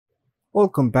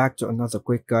Welcome back to another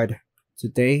quick guide.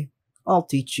 Today, I'll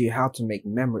teach you how to make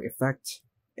memory effect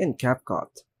in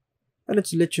CapCut. And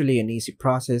it's literally an easy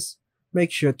process.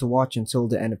 Make sure to watch until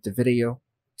the end of the video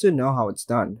to know how it's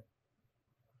done.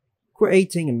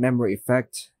 Creating a memory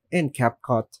effect in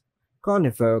CapCut can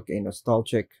evoke a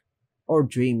nostalgic or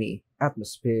dreamy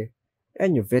atmosphere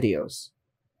in your videos.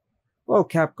 While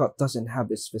CapCut doesn't have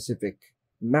a specific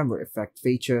memory effect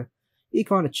feature, you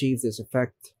can achieve this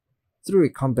effect through a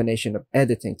combination of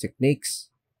editing techniques.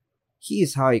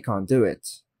 Here's how you can do it.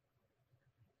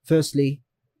 Firstly,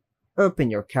 open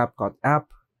your CapCut app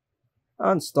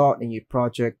and start a new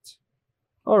project,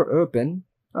 or open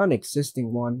an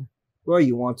existing one where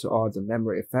you want to add the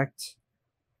memory effect.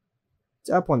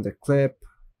 Tap on the clip,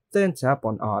 then tap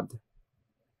on Add.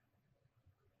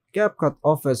 CapCut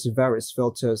offers various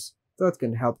filters that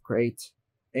can help create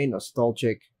a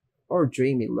nostalgic or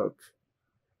dreamy look.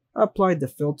 Apply the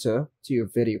filter to your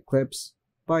video clips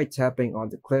by tapping on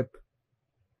the clip,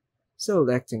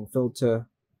 selecting filter,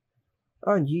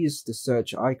 and use the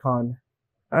search icon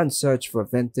and search for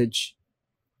vintage.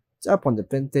 Tap on the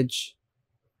vintage,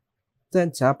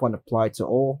 then tap on apply to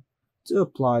all to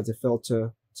apply the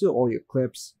filter to all your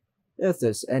clips if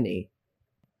there's any.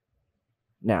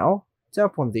 Now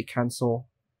tap on the cancel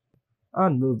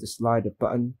and move the slider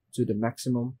button to the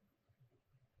maximum.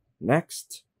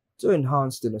 Next, to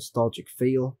enhance the nostalgic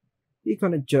feel, you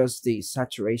can adjust the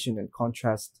saturation and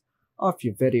contrast of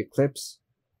your video clips.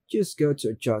 Just go to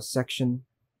Adjust section.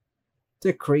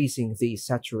 Decreasing the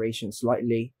saturation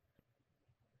slightly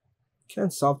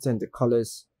can soften the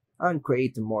colors and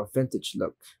create a more vintage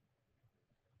look.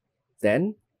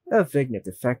 Then, a vignette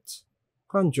effect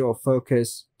can draw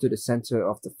focus to the center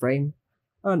of the frame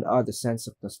and add a sense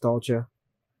of nostalgia.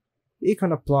 You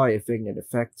can apply a vignette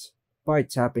effect by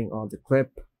tapping on the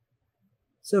clip,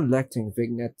 selecting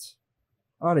vignette,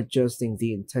 and adjusting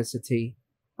the intensity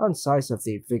and size of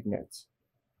the vignette.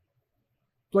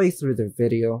 Play through the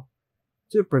video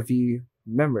to preview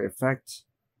memory effect.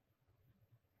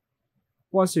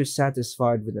 Once you're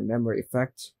satisfied with the memory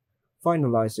effect,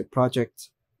 finalize your project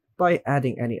by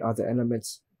adding any other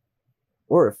elements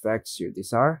or effects you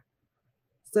desire.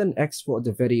 Then export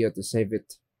the video to save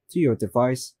it to your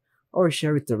device or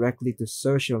share it directly to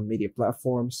social media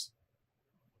platforms.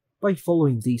 By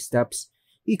following these steps,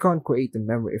 you can create the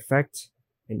memory effect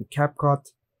in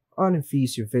CapCut and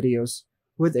infuse your videos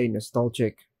with a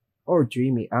nostalgic or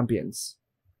dreamy ambience.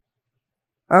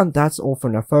 And that's all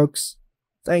for now, folks.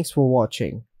 Thanks for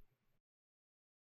watching.